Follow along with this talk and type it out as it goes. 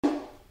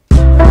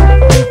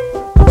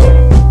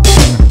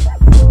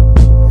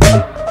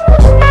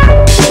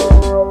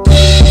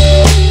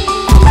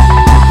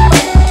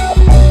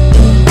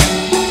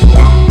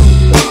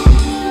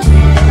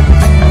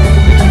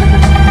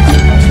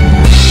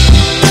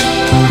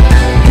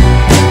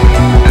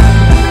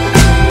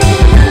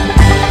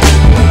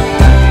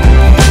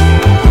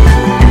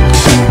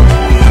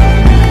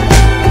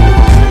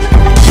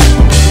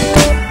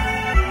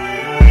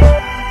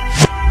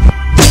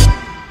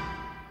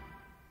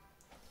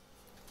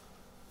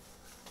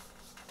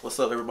What's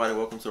up, everybody?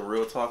 Welcome to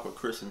Real Talk with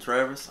Chris and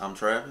Travis. I'm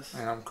Travis,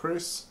 And I'm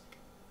Chris.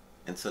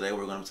 and today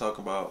we're going to talk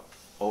about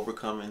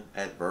overcoming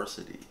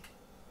adversity.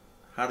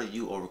 How do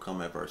you overcome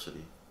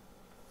adversity?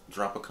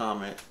 Drop a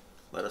comment.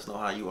 Let us know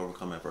how you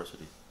overcome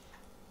adversity.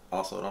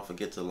 Also, don't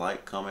forget to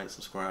like, comment,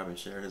 subscribe, and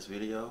share this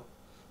video.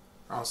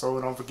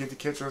 Also, don't forget to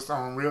catch us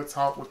on Real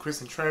Talk with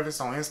Chris and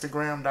Travis on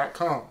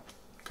Instagram.com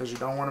because you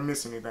don't want to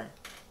miss anything.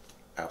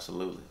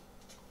 Absolutely.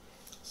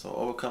 So,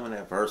 overcoming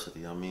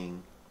adversity.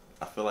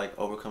 I feel like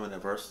overcoming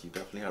adversity, you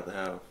definitely have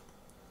to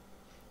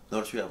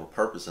know that you have a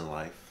purpose in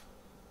life.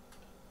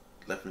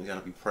 Definitely got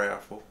to be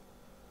prayerful.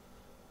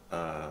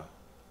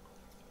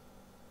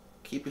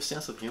 Keep your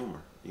sense of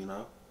humor,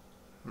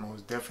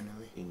 Most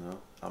definitely.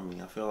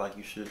 I feel like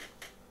you should,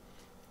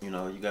 you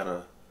got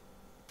to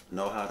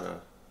know how to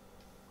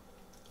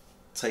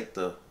take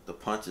the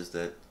punches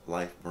that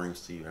life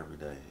brings to you every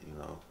day,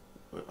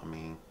 But,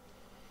 in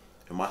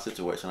my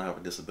situation, I have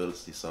a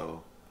disability,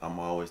 so I'm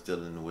always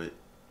dealing with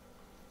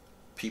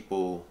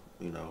people,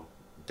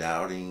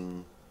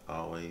 doubting,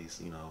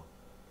 always,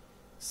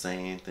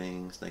 saying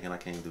things, thinking I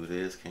can't do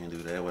this, can't do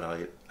that, without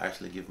it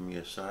actually giving me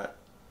a shot.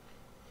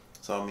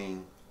 So,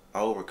 I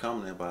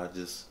overcome that by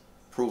just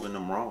proving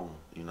them wrong,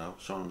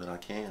 showing them that I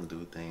can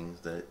do things,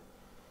 that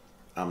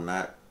I'm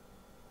not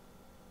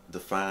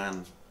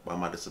defined by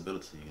my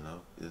disability,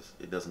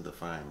 it doesn't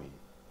define me.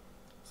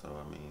 So,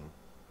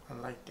 I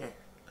like that.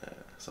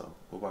 so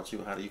what about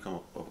you? How do you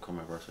overcome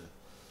adversity?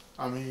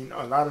 A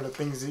lot of the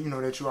things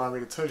that that you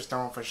already touched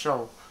on for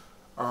sure.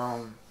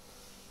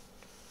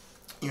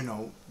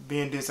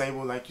 Being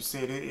disabled, like you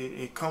said,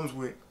 it comes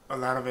with a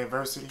lot of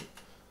adversity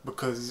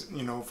because,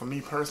 for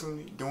me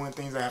personally, doing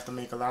things I have to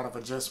make a lot of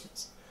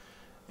adjustments.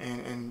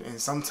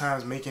 And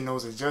sometimes making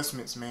those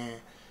adjustments,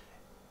 man,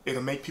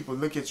 it'll make people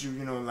look at you,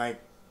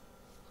 like,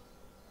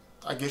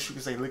 I guess you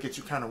could say look at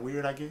you kind of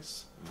weird, I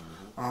guess.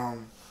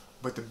 Mm-hmm.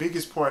 But the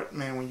biggest part,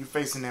 man, when you're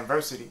facing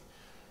adversity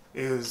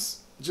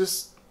is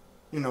just,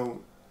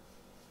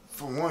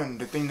 for one,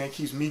 the thing that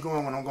keeps me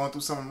going when I'm going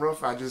through something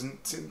rough, I just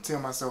tell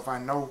myself I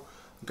know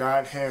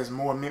God has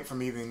more meant for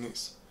me than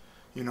this.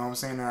 You know what I'm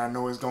saying? And I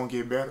know it's going to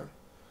get better.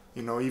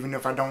 Even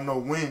if I don't know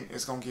when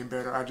it's going to get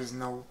better, I just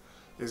know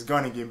it's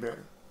going to get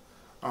better.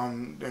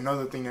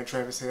 Another thing that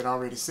Travis had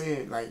already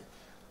said, like,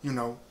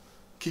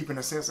 keeping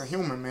a sense of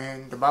humor,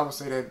 man. The Bible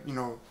say that,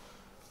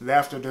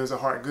 laughter does a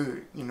heart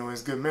good.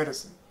 It's good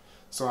medicine.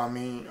 So,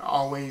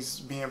 always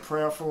being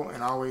prayerful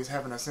and always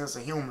having a sense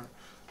of humor,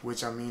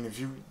 which, if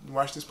you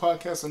watch this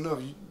podcast enough,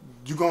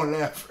 you're going to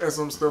laugh at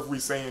some stuff we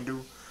say and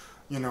do,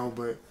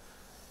 but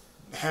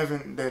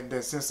having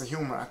that sense of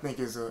humor, I think,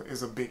 is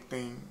a big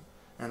thing.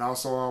 And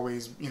also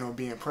always,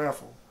 being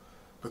prayerful.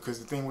 Because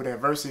the thing with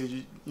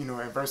adversity,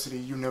 adversity,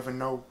 you never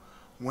know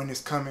when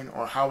it's coming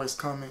or how it's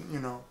coming,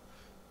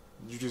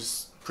 You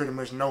just pretty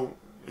much know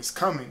it's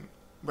coming.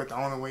 But the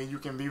only way you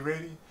can be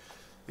ready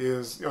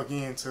is,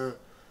 again, to,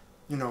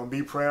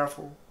 be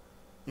prayerful,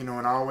 and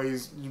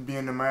always be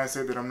in the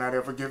mindset that I'm not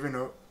ever giving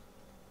up.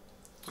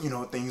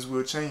 Things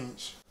will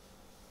change.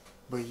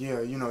 But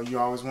yeah, you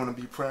always want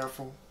to be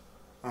prayerful.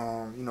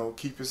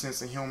 Keep your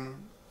sense of humor.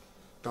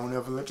 Don't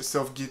ever let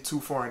yourself get too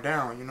far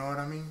down, you know what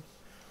I mean?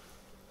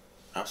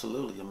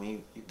 Absolutely.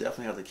 You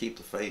definitely have to keep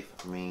the faith.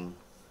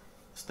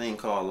 This thing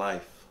called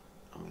life,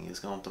 it's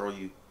going to throw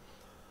you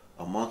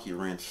a monkey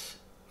wrench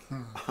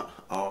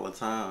all the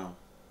time.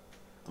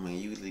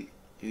 You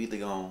either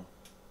going to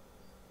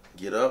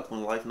get up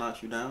when life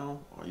knocks you down,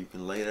 or you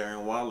can lay there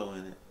and wallow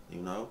in it,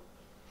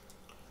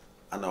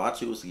 I know I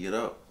choose to get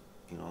up.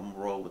 I'm going to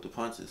roll with the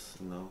punches,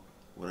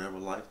 Whatever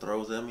life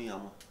throws at me,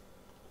 I'm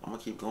going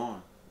to keep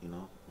going,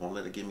 Won't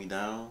let it get me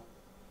down.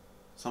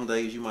 Some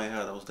days you might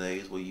have those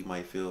days where you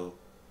might feel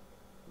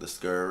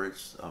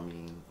discouraged,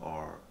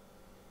 or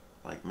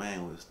like,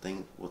 man,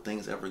 will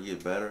things ever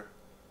get better?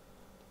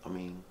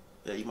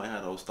 Yeah, you might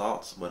have those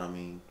thoughts, but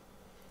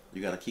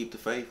you got to keep the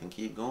faith and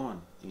keep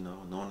going,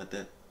 knowing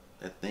that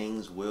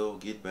things will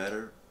get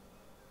better,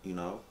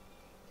 and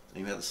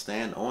you have to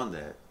stand on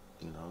that,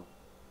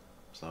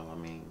 So,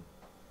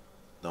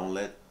 don't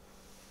let,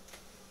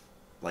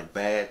 like,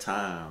 bad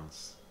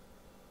times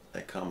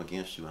that come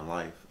against you in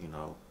life,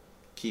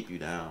 keep you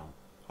down.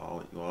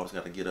 You always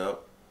got to get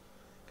up,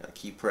 got to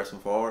keep pressing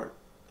forward,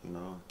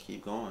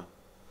 keep going.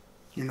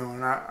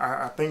 And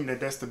I think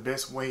that's the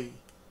best way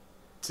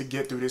to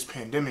get through this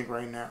pandemic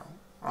right now.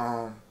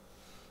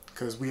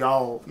 Because we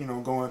all,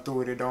 going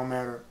through it. It don't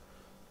matter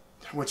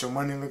what your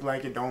money look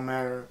like. It don't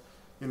matter,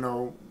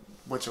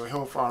 what your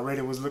health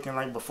already was looking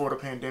like before the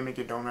pandemic.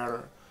 It don't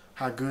matter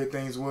how good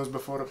things was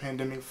before the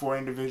pandemic for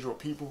individual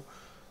people.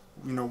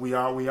 We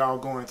all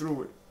going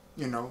through it,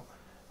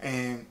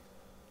 And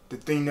the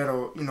thing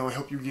that'll,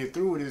 help you get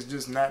through it is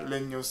just not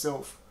letting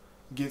yourself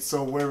get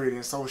so worried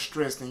and so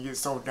stressed and get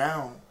so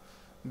down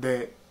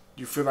that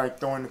you feel like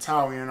throwing the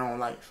towel in on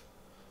life.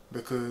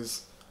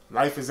 Because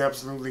life is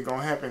absolutely going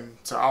to happen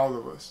to all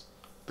of us.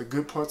 The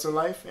good parts of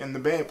life and the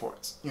bad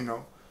parts,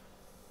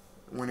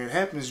 When it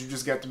happens, you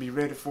just got to be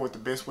ready for it the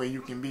best way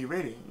you can be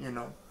ready,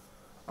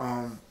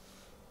 And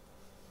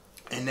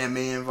And that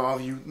may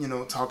involve you,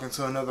 talking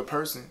to another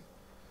person,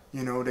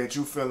 that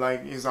you feel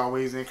like is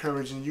always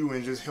encouraging you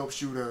and just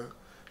helps you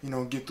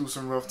to, get through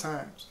some rough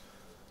times,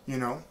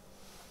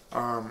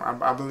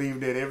 I believe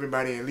that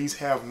everybody at least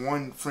have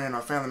one friend or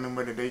family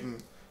member that they can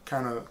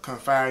kind of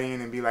confide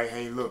in and be like,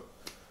 hey, look,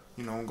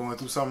 I'm going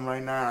through something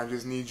right now. I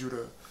just need you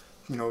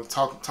to,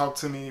 talk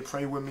to me,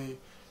 pray with me.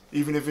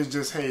 Even if it's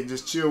just, hey,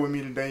 just chill with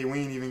me today. We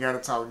ain't even got to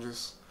talk.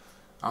 Just,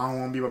 I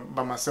don't want to be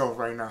by myself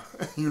right now,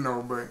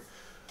 but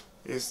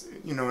it's,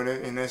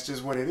 and that's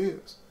just what it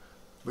is.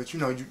 But, you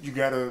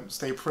got to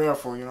stay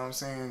prayerful, you know what I'm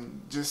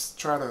saying? Just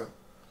try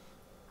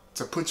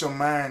to put your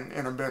mind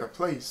in a better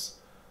place.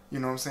 You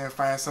know what I'm saying?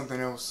 Find something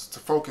else to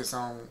focus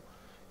on,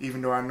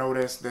 even though I know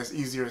that's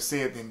easier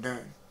said than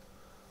done.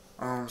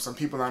 Some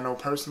people I know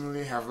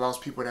personally have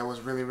lost people that was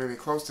really, really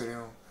close to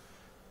them.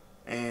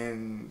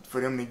 And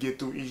for them to get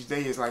through each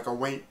day is like a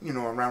weight,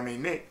 around their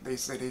neck. They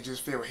say they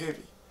just feel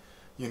heavy,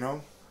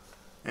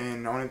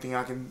 And the only thing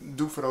I can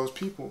do for those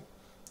people,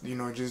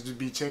 just to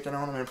be checking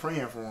on them and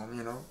praying for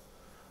them,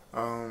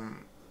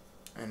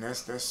 And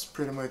that's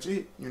pretty much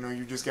it.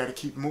 You just got to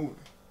keep moving.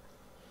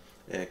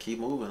 Yeah, keep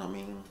moving. I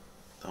mean,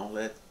 don't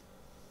let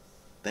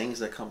things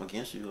that come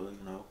against you,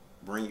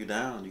 bring you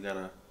down. You got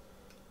to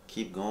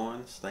keep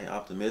going, stay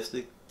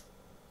optimistic,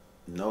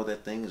 know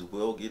that things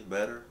will get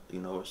better.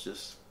 It's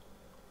just,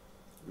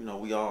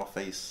 we all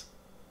face,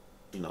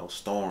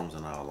 storms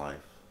in our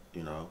life,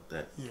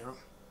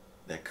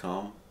 that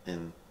come,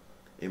 and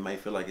it may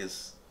feel like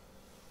it's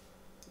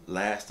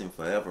lasting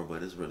forever,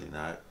 but it's really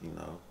not.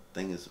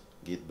 Things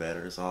get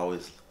better. It's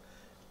always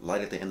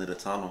light at the end of the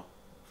tunnel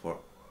for,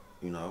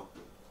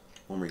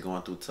 when we're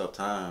going through tough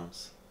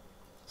times.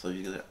 So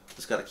you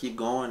just got to keep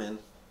going and,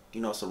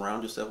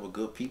 surround yourself with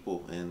good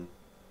people and,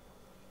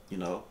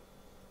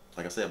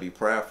 like I said, be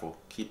prayerful,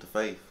 keep the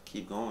faith,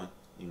 keep going,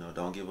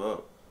 don't give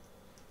up.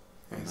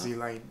 And see,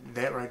 like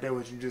that right there,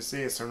 what you just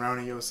said,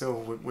 surrounding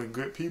yourself with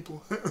good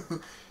people,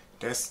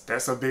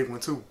 that's a big one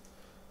too.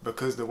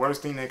 Because the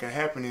worst thing that can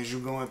happen is you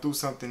going through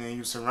something and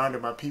you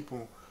surrounded by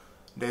people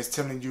that's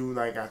telling you,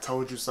 like, I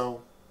told you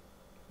so.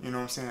 You know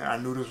what I'm saying? I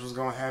knew this was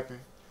going to happen.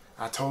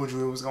 I told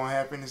you it was going to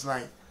happen. It's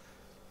like,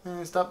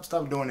 man, stop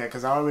doing that,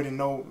 because I already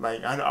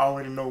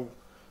know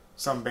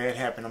something bad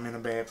happened. I'm in a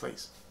bad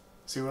place.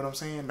 See what I'm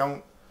saying?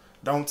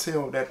 Don't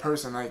tell that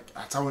person, like,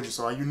 I told you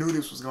so. You knew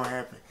this was going to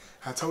happen.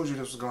 I told you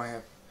this was going to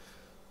happen.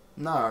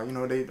 Nah,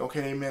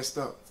 they messed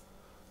up.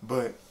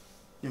 But,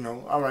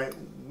 all right,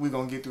 we're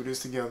going to get through this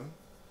together.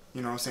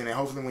 You know what I'm saying? And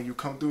hopefully when you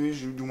come through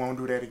this, you won't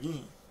do that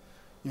again.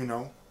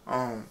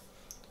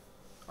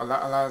 A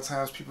lot of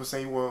times people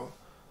say, well,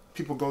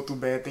 people go through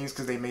bad things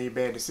because they made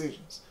bad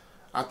decisions.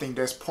 I think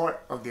that's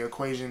part of the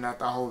equation, not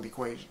the whole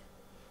equation.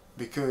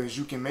 Because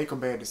you can make a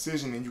bad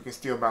decision and you can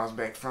still bounce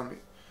back from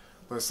it.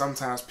 But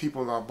sometimes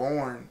people are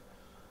born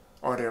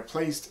or they're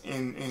placed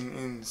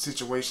in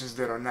situations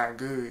that are not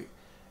good,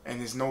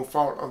 and it's no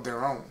fault of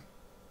their own.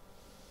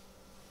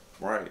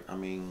 Right. I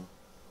mean,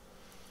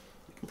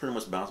 you can pretty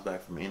much bounce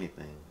back from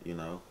anything,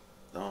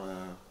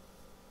 Don't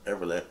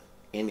ever let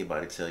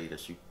anybody tell you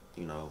that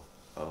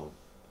oh,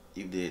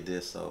 you did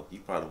this, so you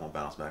probably won't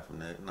bounce back from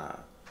that. Nah.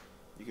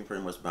 You can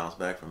pretty much bounce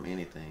back from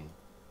anything,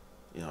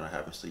 that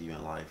happens to you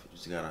in life. You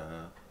just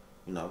gotta,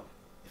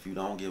 if you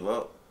don't give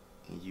up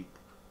and you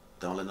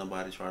don't let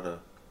nobody try to,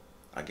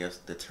 I guess,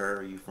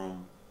 deter you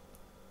from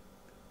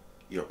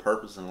your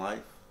purpose in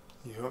life.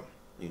 Yep.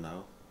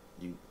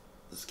 You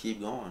just keep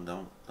going.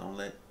 Don't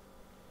let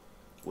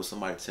what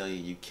somebody tell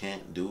you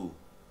can't do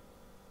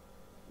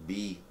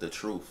be the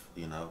truth,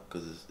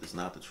 because it's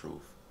not the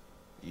truth.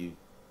 You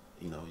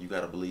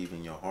got to believe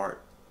in your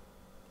heart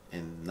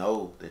and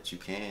know that you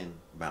can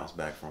bounce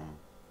back from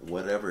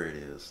whatever it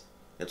is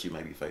that you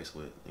may be faced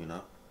with,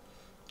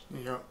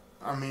 Yeah.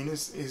 I mean,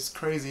 it's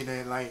crazy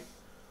that, like,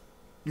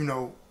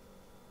 I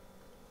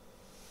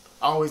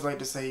always like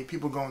to say,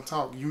 people gonna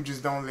talk. You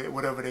just don't let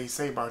whatever they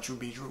say about you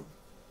be true.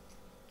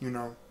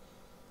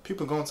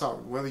 People gonna talk.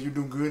 Whether you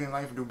do good in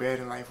life or do bad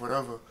in life,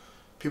 whatever.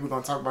 People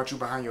gonna talk about you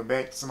behind your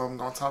back. Some of them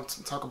gonna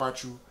talk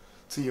about you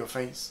to your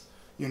face.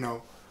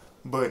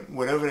 But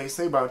whatever they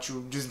say about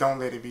you, just don't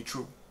let it be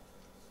true.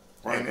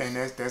 Right. And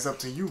that's up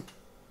to you.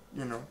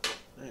 Yeah,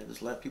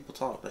 just let people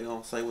talk. They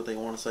gonna say what they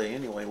want to say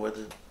anyway,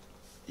 whether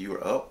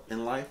you're up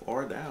in life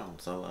or down.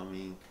 So I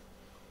mean,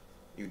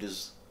 you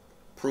just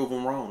prove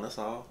them wrong. That's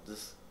all.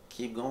 Just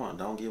keep going.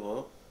 Don't give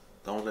up.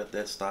 Don't let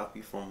that stop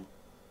you from,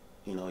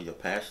 your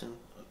passion.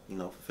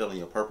 Fulfilling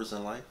your purpose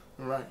in life.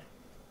 Right.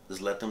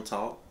 Just let them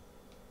talk.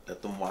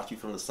 Let them watch you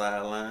from the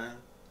sideline.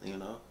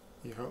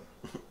 Yep.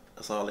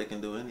 That's all they can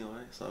do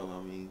anyway. So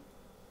I mean,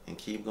 and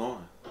keep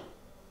going.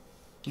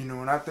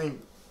 And I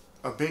think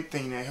a big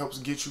thing that helps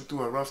get you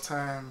through a rough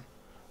time,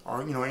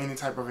 or any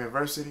type of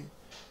adversity,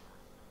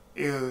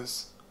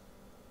 is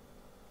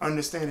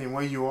understanding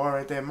where you are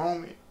at that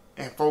moment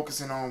and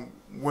focusing on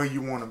where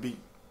you want to be.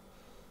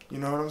 You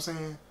know what I'm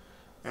saying?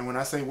 And when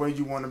I say where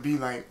you want to be,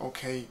 like,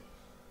 okay,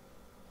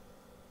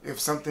 if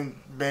something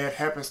bad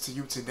happens to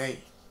you today,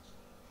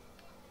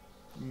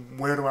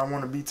 where do I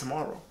want to be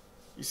tomorrow?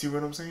 You see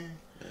what I'm saying?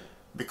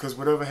 because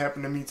whatever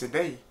happened to me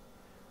today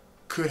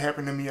could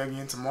happen to me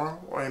again tomorrow,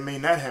 or it may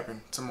not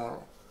happen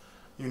tomorrow.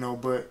 You know,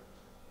 but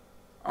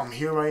I'm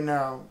here right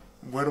now.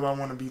 Where do I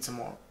want to be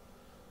tomorrow?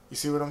 You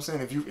see what I'm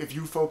saying? If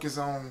you focus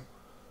on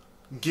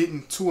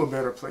getting to a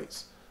better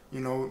place, you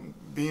know,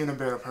 being a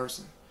better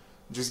person,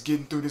 just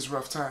getting through this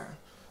rough time.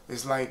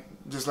 It's like,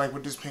 just like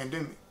with this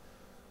pandemic.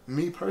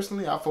 Me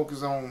personally, I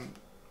focus on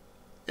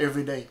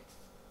every day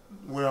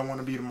where I want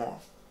to be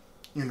tomorrow,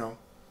 you know,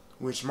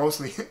 which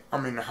mostly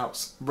I'm in the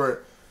house.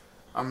 But,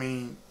 I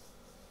mean,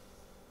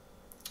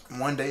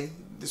 one day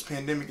this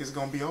pandemic is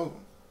going to be over.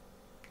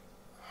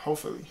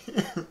 Hopefully.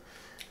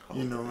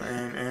 You know,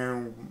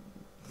 and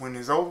when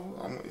it's over,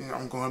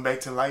 I'm going back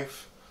to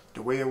life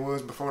the way it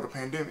was before the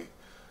pandemic.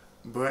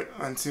 But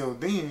until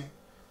then,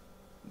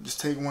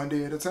 just take one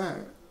day at a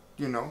time,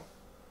 you know.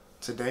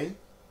 Today,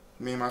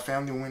 me and my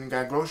family went and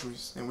got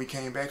groceries, and we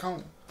came back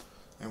home.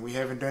 And we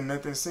haven't done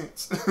nothing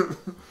since.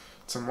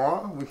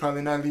 Tomorrow, we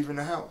probably not leaving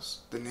the house.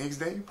 The next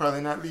day,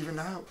 probably not leaving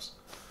the house.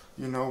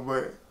 You know,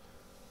 but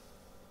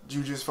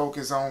you just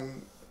focus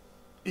on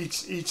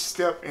each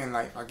step in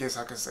life, I guess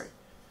I could say.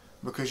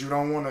 Because you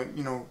don't want to,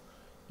 you know,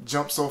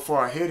 jump so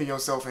far ahead of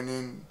yourself and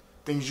then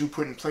things you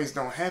put in place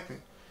don't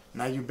happen.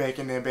 Now you back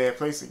in that bad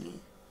place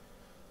again.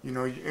 You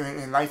know,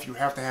 in life you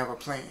have to have a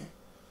plan,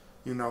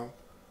 you know.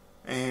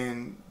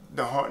 And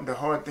the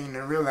hard thing to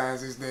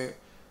realize is that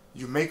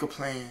you make a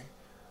plan,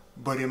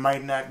 but it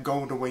might not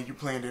go the way you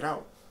planned it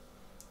out.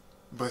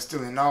 But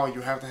still in all,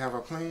 you have to have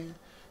a plan,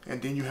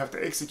 and then you have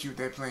to execute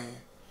that plan,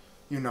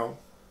 you know.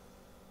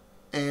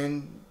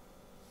 And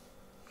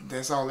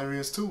that's all there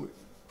is to it.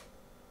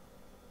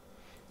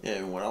 Yeah,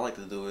 and what I like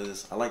to do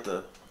is I like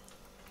to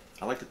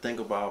think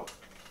about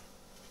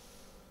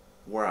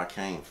where I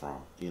came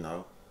from, you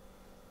know,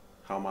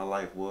 how my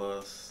life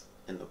was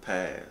in the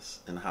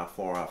past and how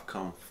far I've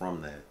come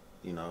from that,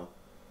 you know.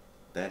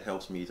 That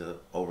helps me to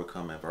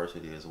overcome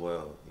adversity as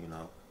well, you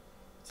know.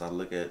 So I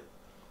look at,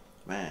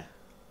 man,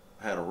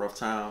 I had a rough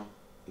time,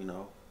 you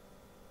know,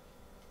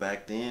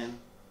 back then,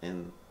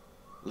 and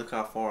look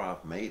how far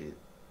I've made it.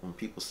 When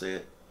people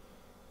said,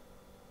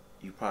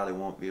 you probably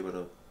won't be able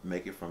to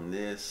make it from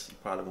this, you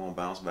probably won't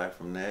bounce back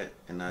from that,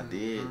 and I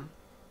did.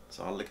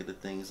 So I look at the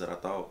things that I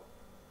thought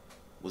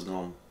was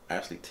going to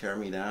actually tear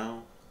me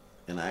down,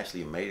 and I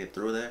actually made it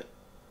through that.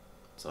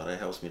 So that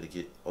helps me to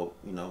get,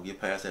 you know,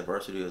 get past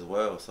adversity as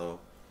well. So,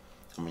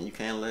 I mean, you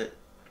can't let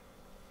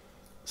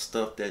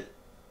stuff that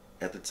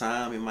at the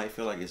time it might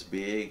feel like it's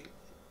big,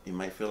 you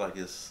might feel like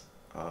it's,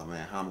 oh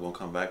man, how I'm going to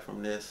come back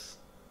from this,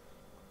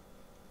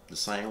 the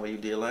same way you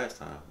did last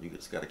time. You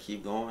just got to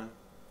keep going.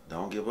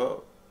 Don't give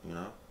up, you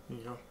know.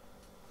 Yeah.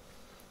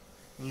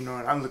 You know,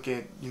 and I look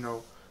at, you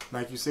know,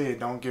 like you said,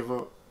 don't give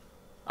up.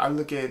 I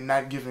look at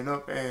not giving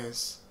up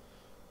as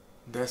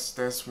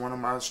that's one of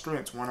my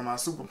strengths, one of my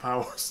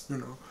superpowers. You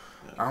know,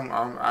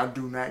 yeah. I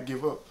do not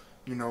give up.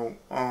 You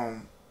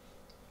know,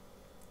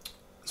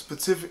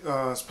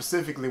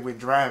 specifically with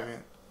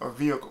driving a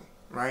vehicle,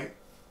 right?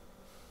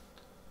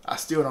 I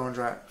still don't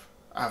drive.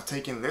 I've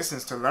taken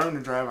lessons to learn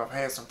to drive. I've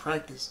had some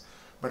practice,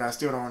 but I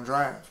still don't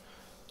drive.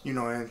 You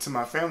know, and to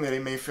my family, they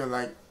may feel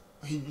like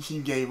he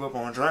gave up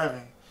on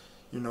driving.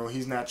 You know,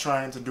 he's not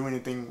trying to do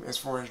anything as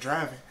far as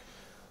driving.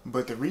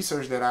 But the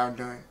research that I've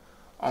done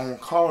on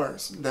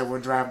cars that will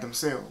drive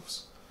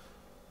themselves,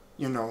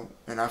 you know,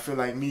 and I feel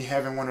like me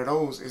having one of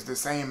those is the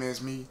same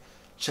as me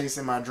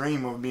chasing my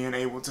dream of being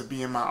able to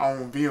be in my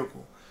own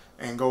vehicle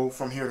and go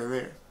from here to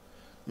there.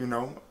 You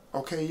know,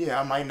 okay,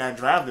 yeah, I might not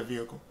drive the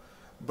vehicle,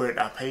 but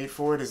I paid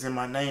for it, it's in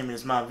my name,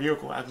 it's my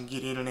vehicle, I can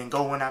get in it and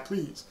go when I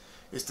please.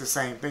 It's the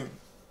same thing.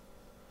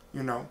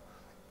 You know,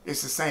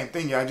 it's the same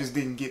thing. I just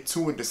didn't get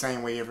to it the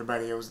same way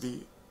everybody else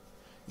did.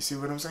 You see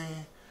what I'm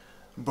saying?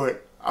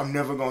 But I'm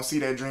never going to see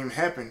that dream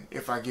happen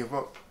if I give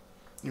up.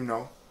 You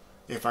know,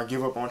 if I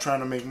give up on trying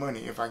to make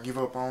money, if I give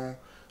up on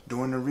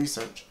doing the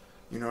research,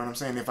 you know what I'm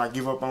saying? If I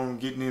give up on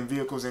getting in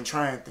vehicles and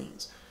trying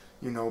things,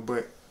 you know,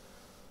 but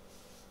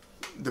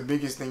the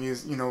biggest thing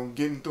is, you know,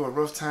 getting through a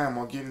rough time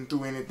or getting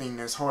through anything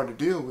that's hard to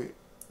deal with,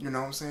 you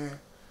know what I'm saying,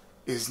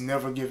 is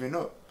never giving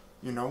up,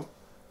 you know.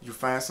 You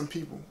find some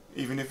people,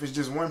 even if it's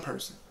just one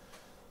person,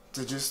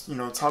 to just, you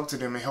know, talk to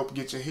them and help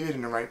get your head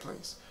in the right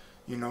place.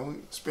 You know,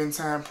 spend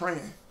time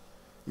praying.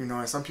 You know,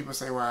 and some people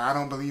say, well, I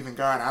don't believe in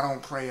God, I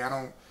don't pray, I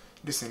don't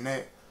this and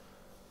that.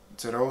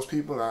 To those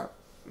people, I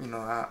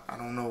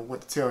don't know what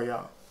to tell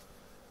y'all.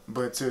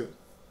 But to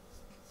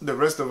the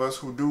rest of us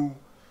who do,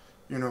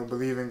 you know,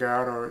 believe in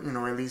God, or, you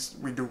know, at least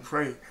we do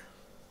pray,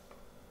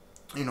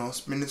 you know,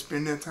 spend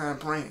that time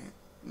praying,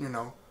 you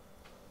know.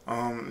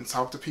 And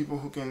talk to people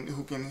who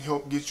can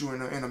help get you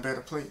in a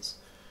better place.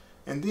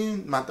 And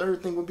then my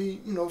third thing would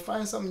be, you know,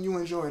 find something you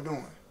enjoy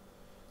doing.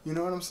 You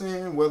know what I'm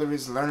saying? Whether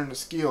it's learning a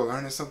skill,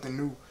 learning something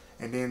new,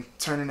 and then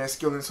turning that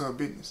skill into a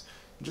business.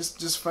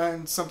 Just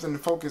find something to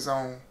focus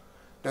on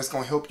that's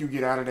gonna help you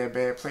get out of that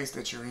bad place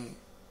that you're in.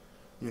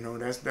 You know,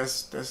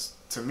 that's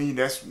to me,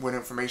 that's what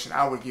information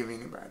I would give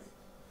anybody.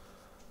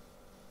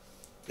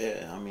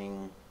 Yeah, I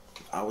mean,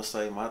 I would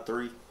say my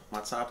three my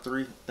top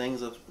 3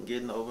 things of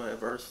getting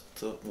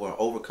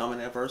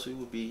overcoming adversity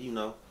would be,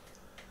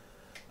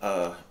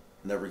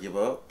 never give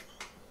up,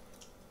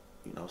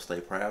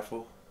 stay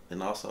prideful,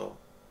 and also,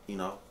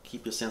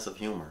 keep your sense of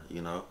humor.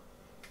 You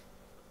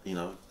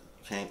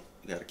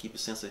got to keep your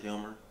sense of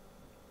humor.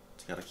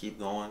 You got to keep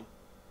going.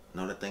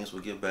 Know that things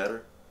will get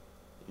better.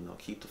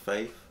 Keep the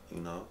faith.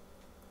 And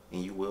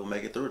you will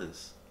make it through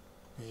this.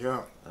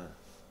 Yeah.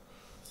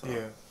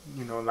 Yeah.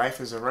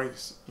 Life is a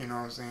race. You know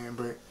what I'm saying?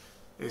 But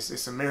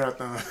it's a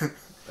marathon.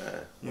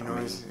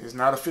 It's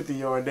not a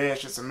 50-yard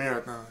dash. It's a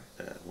marathon.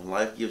 When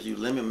life gives you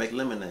lemon, make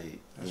lemonade.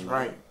 That's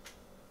right.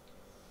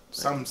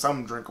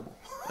 Something drinkable.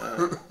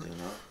 I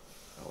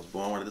was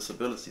born with a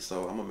disability,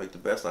 so I'm gonna make the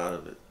best out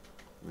of it.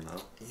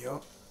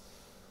 Yep.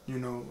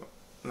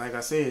 Like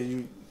I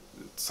said,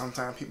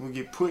 sometimes people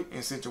get put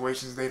in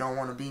situations they don't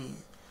want to be in.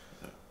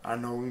 Yeah. I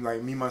know,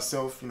 like me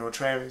myself,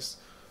 Travis,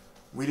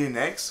 we didn't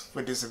ask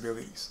for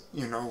disabilities,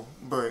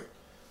 but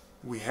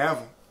we have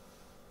them.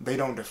 They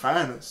don't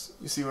define us.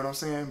 You see what I'm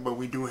saying? But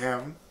we do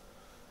have them,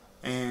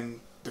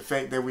 and the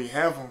fact that we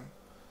have them,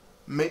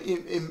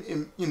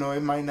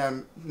 it might not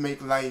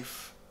make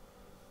life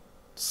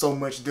so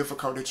much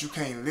difficult that you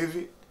can't live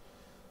it.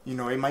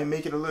 It might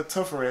make it a little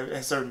tougher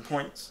at certain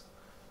points.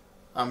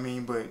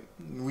 But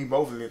we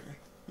both living.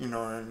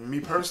 And me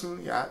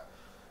personally, I've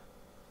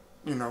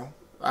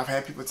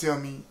had people tell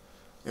me,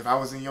 if I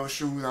was in your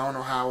shoes, I don't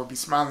know how I would be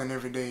smiling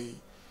every day.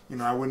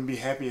 I wouldn't be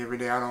happy every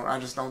day. I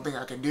just don't think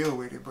I could deal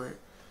with it. But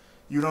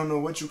you don't know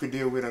what you could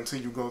deal with until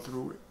you go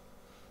through it.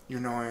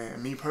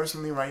 And me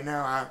personally, right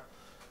now,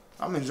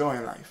 I'm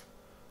enjoying life.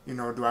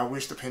 Do I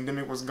wish the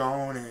pandemic was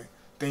gone and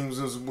things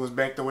was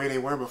back the way they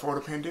were before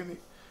the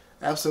pandemic?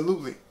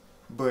 Absolutely.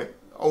 But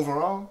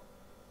overall,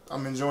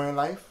 I'm enjoying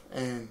life,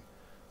 and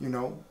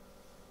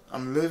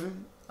I'm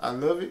living. I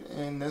love it,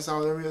 and that's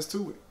all there is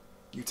to it.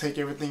 You take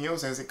everything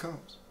else as it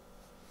comes.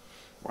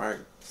 Right.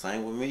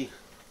 Same with me.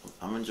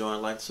 I'm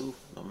enjoying life too.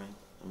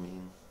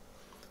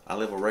 I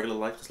live a regular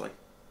life just like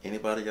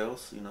anybody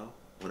else.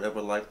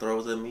 Whatever life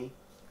throws at me,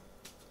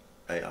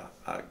 hey,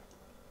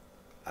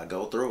 I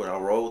go through it. I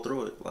roll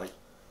through it. Like,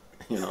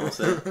 what I'm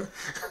saying?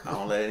 I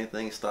don't let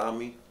anything stop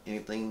me. I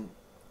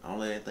don't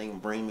let anything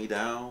bring me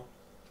down.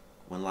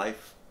 When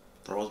life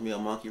throws me a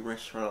monkey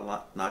wrench, try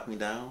to knock me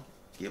down,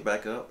 get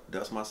back up,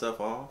 dust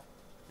myself off,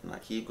 and I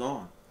keep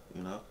going.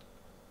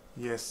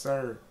 Yes,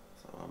 sir.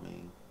 So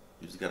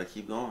you just gotta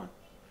keep going.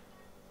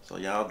 So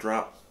y'all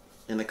drop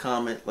in the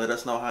comment. Let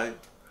us know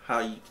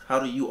how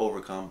do you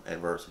overcome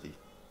adversity.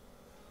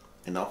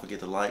 And don't forget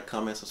to like,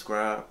 comment,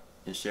 subscribe,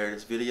 and share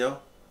this video.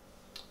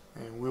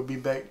 And we'll be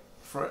back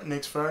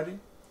next Friday,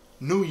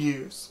 New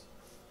Year's,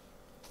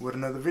 with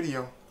another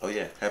video. Oh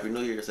yeah, Happy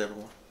New Year's,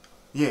 everyone.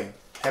 Yeah,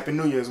 Happy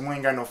New Year's. We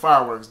ain't got no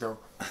fireworks though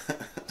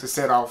to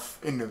set off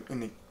in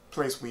the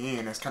place we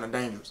in. That's kind of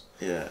dangerous.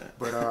 Yeah.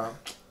 But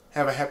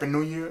have a Happy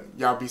New Year.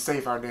 Y'all be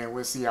safe out there, and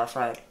we'll see y'all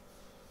Friday.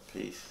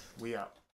 Peace. We out.